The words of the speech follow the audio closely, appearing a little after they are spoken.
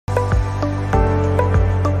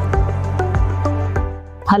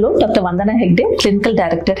Hello, Dr. Vandana Hegde, Clinical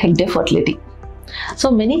Director, Hegde Fertility. So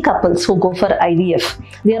many couples who go for IVF,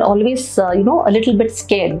 they are always, a little bit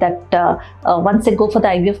scared that once they go for the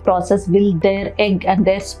IVF process, will their egg and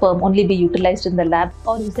their sperm only be utilized in the lab,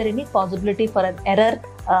 or is there any possibility for an error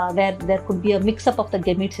where there could be a mix-up of the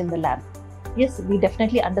gametes in the lab? Yes, we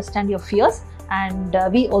definitely understand your fears, and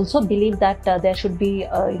we also believe that there should be,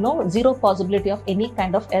 zero possibility of any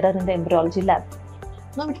kind of error in the embryology lab.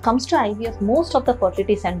 Now, when it comes to IVF, most of the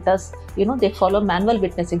fertility centers, they follow manual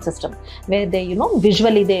witnessing system, where they,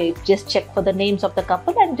 visually they just check for the names of the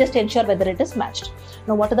couple and just ensure whether it is matched.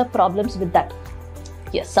 Now, what are the problems with that?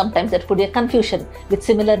 Yes, sometimes there could be a confusion with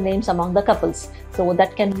similar names among the couples. So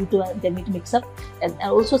that can lead to a gamete mix-up, and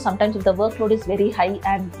also sometimes if the workload is very high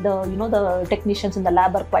and the technicians in the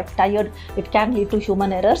lab are quite tired, it can lead to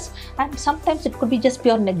human errors, and sometimes it could be just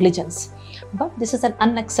pure negligence. But this is an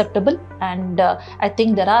unacceptable, and I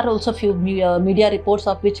think there are also few media reports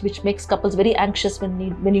of which makes couples very anxious when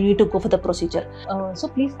you need to go for the procedure. So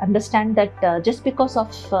please understand that just because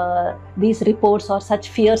of these reports or such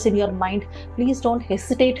fears in your mind, please don't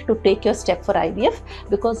hesitate to take your step for IVF,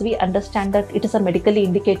 because we understand that it is a medically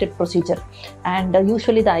indicated procedure, and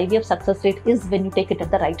usually the IVF success rate is when you take it at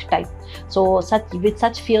the right time. So with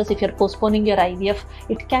such fears, if you're postponing your IVF,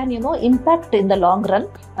 it can impact in the long run,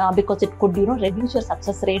 because it could reduce your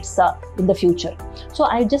success rates in the future. So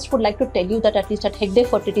I just would like to tell you that at least at Hegde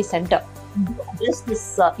Fertility Center, we address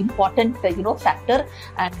this important factor,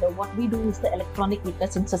 and what we do is the electronic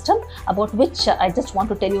witnessing system, about which I just want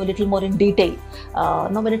to tell you a little more in detail.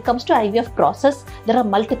 Now, when it comes to IVF process, there are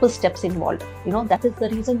multiple steps involved. That is the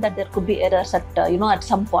reason that there could be errors at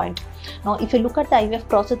some point. Now, if you look at the IVF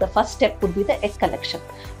process, the first step would be the egg collection.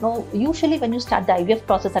 Now, usually when you start the IVF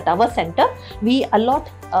process at our center, we allot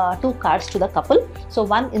 2 cards to the couple. So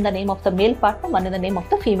one in the name of the male partner, one in the name of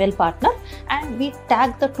the female partner, and we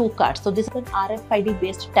tag the 2 cards. So this is an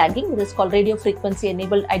RFID-based tagging. This is called radio frequency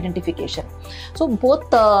enabled identification. So both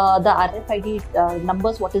the RFID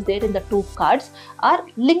numbers, what is there in the 2 cards, are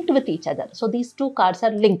linked with each other. So these 2 cards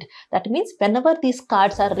are linked. That means whenever these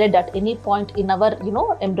cards are read at any point in our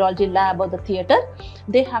embryology lab or the theater,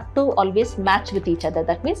 they have to always match with each other.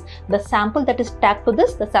 That means the sample that is tagged to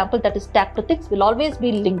this, the sample that is tagged to this will always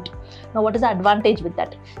be linked. Now, what is the advantage with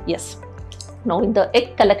that? Yes. Now, in the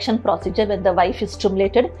egg collection procedure, when the wife is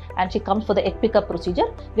stimulated and she comes for the egg pickup procedure,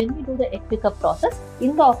 when we do the egg pickup process,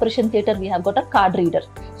 in the operation theatre, we have got a card reader.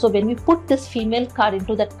 So when we put this female card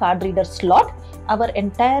into that card reader slot, our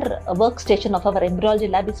entire workstation of our embryology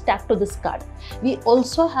lab is tagged to this card. We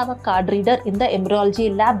also have a card reader in the embryology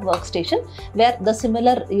lab workstation, where the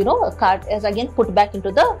similar card is again put back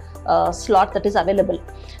into the slot that is available.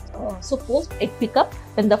 So post egg pickup,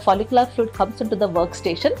 when the follicular fluid comes into the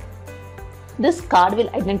workstation, this card will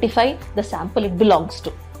identify the sample it belongs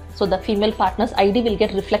to. So the female partner's ID will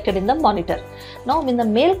get reflected in the monitor. Now, when the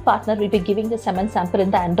male partner will be giving the semen sample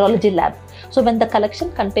in the andrology lab, so when the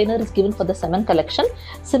collection container is given for the semen collection,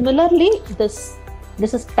 similarly this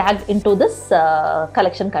is tagged into this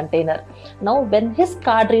collection container. Now, when his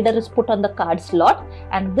card reader is put on the card slot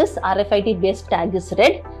and this RFID-based tag is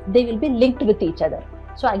read, they will be linked with each other.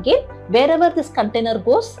 So again, wherever this container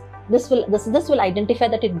goes, this will identify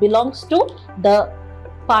that it belongs to the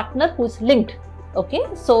partner who is linked. Okay,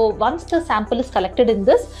 so once the sample is collected in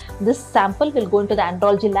this sample will go into the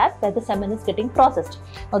andrology lab, where the semen is getting processed.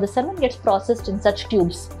 Now, the semen gets processed in such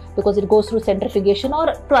tubes because it goes through centrifugation or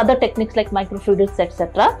to other techniques like microfluidics,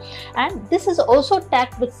 etc. And this is also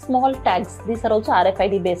tagged with small tags. These are also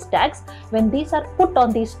RFID-based tags. When these are put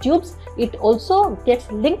on these tubes, it also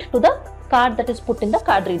gets linked to the card that is put in the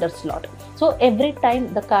card reader slot. So every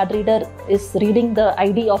time the card reader is reading the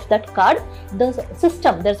ID of that card, the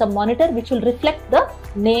system, there's a monitor which will reflect the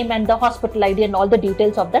name and the hospital ID and all the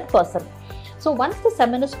details of that person. So once the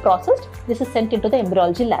semen is processed, this is sent into the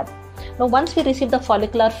embryology lab. Now, once we receive the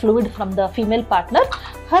follicular fluid from the female partner,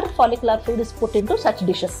 her follicular fluid is put into such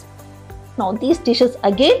dishes. Now, these dishes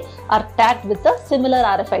again are tagged with the similar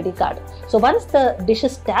RFID card. So once the dish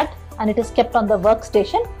is tagged and it is kept on the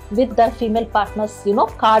workstation with the female partner's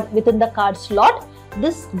card within the card slot,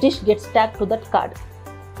 this dish gets tagged to that card.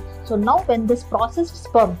 So now when this processed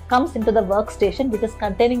sperm comes into the workstation which is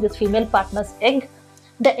containing this female partner's egg,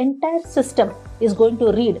 the entire system is going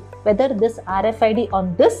to read whether this RFID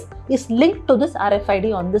on this is linked to this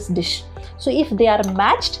RFID on this dish. So if they are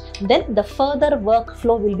matched, then the further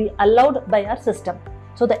workflow will be allowed by our system.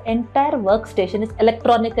 So the entire workstation is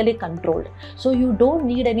electronically controlled. So you don't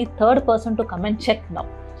need any third person to come and check now.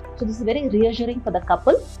 So this is very reassuring for the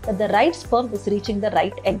couple that the right sperm is reaching the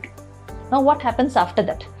right egg. Now what happens after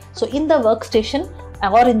that? So in the workstation,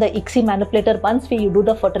 or in the ICSI manipulator, once we do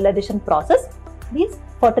the fertilization process, these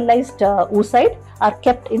fertilized oocyte are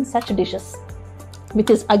kept in such dishes, which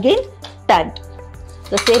is again tagged.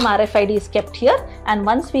 The same RFID is kept here, and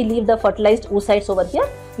once we leave the fertilized oocytes over here,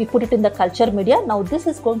 we put it in the culture media. Now this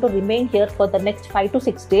is going to remain here for the next 5 to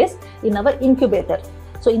 6 days in our incubator.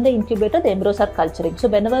 So in the incubator, the embryos are culturing. So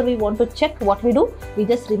whenever we want to check, what we do, we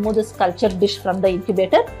just remove this culture dish from the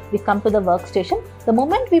incubator. We come to the workstation. The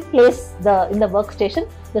moment we place in the workstation,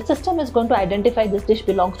 the system is going to identify this dish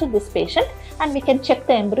belongs to this patient, and we can check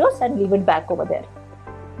the embryos and leave it back over there.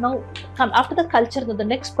 Now, after the culture, the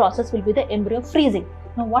next process will be the embryo freezing.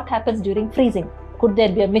 Now, what happens during freezing? Could there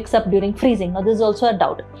be a mix-up during freezing? Now, this is also a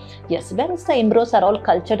doubt. Yes, whereas the embryos are all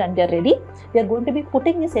cultured and they are ready, we are going to be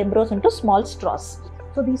putting these embryos into small straws.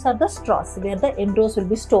 So, these are the straws where the embryos will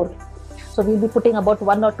be stored. So, we will be putting about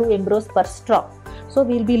 1 or 2 embryos per straw. So,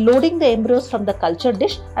 we will be loading the embryos from the culture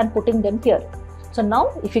dish and putting them here. So,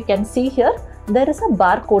 now if you can see here, there is a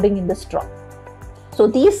bar coding in the straw. So,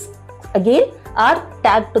 these again are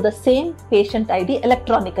tagged to the same patient ID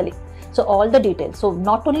electronically. So all the details. So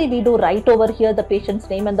not only we do write over here the patient's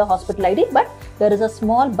name and the hospital ID, but there is a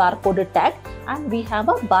small barcoded tag, and we have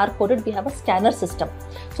a scanner system.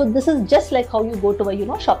 So this is just like how you go to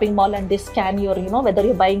a shopping mall and they scan your whether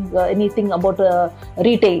you're buying anything about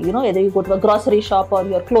retail, whether you go to a grocery shop or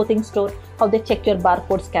your clothing store, how they check your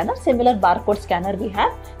barcode scanner. Similar barcode scanner we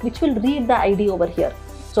have, which will read the ID over here.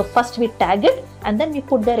 So first we tag it and then we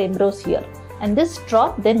put their embryos here, and this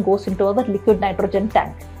straw then goes into our liquid nitrogen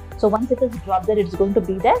tank. So once it is dropped there, it's going to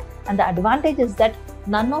be there, and the advantage is that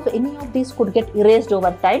none of any of these could get erased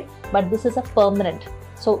over time, but this is a permanent.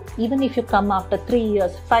 So even if you come after 3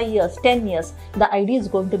 years, 5 years, 10 years, the ID is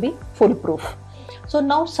going to be foolproof. So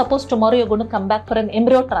now suppose tomorrow you're going to come back for an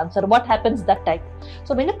embryo transfer. What happens that time?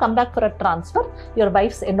 So when you come back for a transfer, your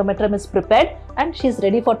wife's endometrium is prepared and she's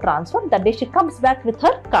ready for transfer. That day she comes back with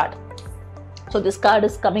her card. So this card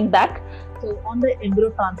is coming back. So on the embryo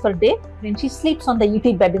transfer day, when she sleeps on the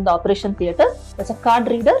ET bed in the operation theatre, there's a card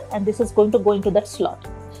reader and this is going to go into that slot.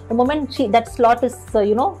 The moment that slot is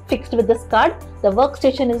fixed with this card, the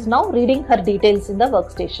workstation is now reading her details in the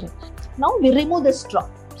workstation. Now we remove this straw.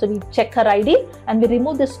 So we check her ID and we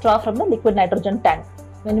remove this straw from the liquid nitrogen tank.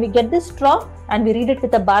 When we get this straw and we read it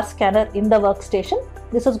with a bar scanner in the workstation,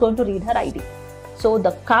 this is going to read her ID. So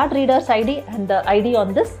the card reader's ID and the ID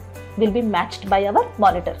on this will be matched by our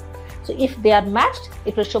monitor. So if they are matched,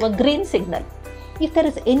 it will show a green signal. If there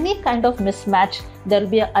is any kind of mismatch, there will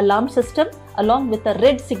be an alarm system along with a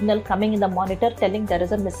red signal coming in the monitor telling there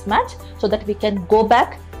is a mismatch, so that we can go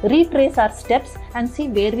back, retrace our steps and see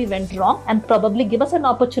where we went wrong, and probably give us an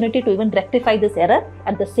opportunity to even rectify this error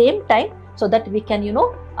at the same time, so that we can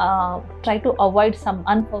try to avoid some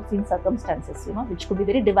unforeseen circumstances which could be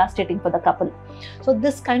very devastating for the couple. So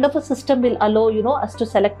this kind of a system will allow us to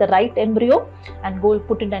select the right embryo and go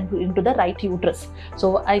put it into the right uterus.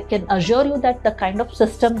 So I can assure you that the kind of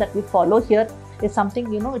system that we follow here is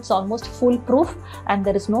something it's almost foolproof, and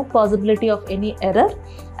there is no possibility of any error.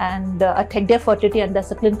 And at 𝐻𝐸 Fertility, and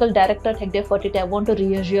as a clinical director at 𝐻𝐸 Fertility, I want to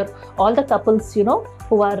reassure all the couples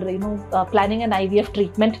who are planning an IVF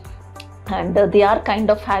treatment, and they are kind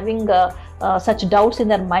of having such doubts in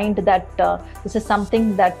their mind that this is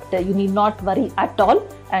something that you need not worry at all,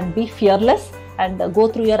 and be fearless and go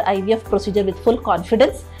through your IVF procedure with full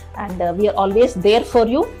confidence, and we are always there for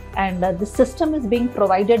you. And this system is being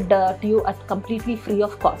provided to you at completely free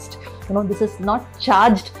of cost. This is not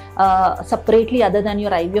charged separately other than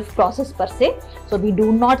your IVF process per se. So we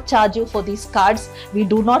do not charge you for these cards. We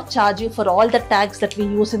do not charge you for all the tags that we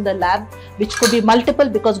use in the lab, which could be multiple,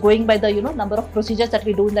 because going by the number of procedures that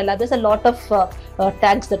we do in the lab, there's a lot of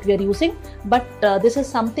tags that we are using. But this is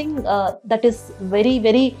something that is very,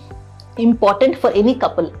 very important for any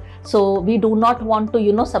couple. So we do not want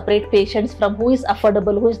to separate patients from who is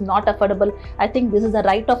affordable, who is not affordable. I think this is the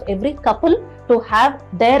right of every couple to have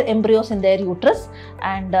their embryos in their uterus,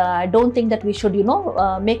 and I don't think that we should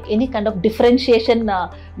make any kind of differentiation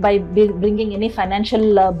by bringing any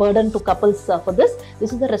financial burden to couples for this.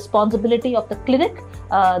 This is the responsibility of the clinic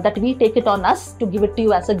that we take it on us to give it to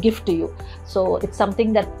you as a gift to you. So it's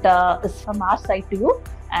something that is from our side to you.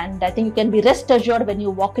 And I think you can be rest assured when you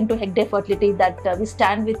walk into 𝐻𝐸 Fertility that we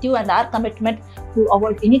stand with you, and our commitment to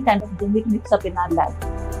avoid any kind of genetic mix-up in our lab.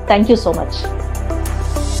 Thank you so much.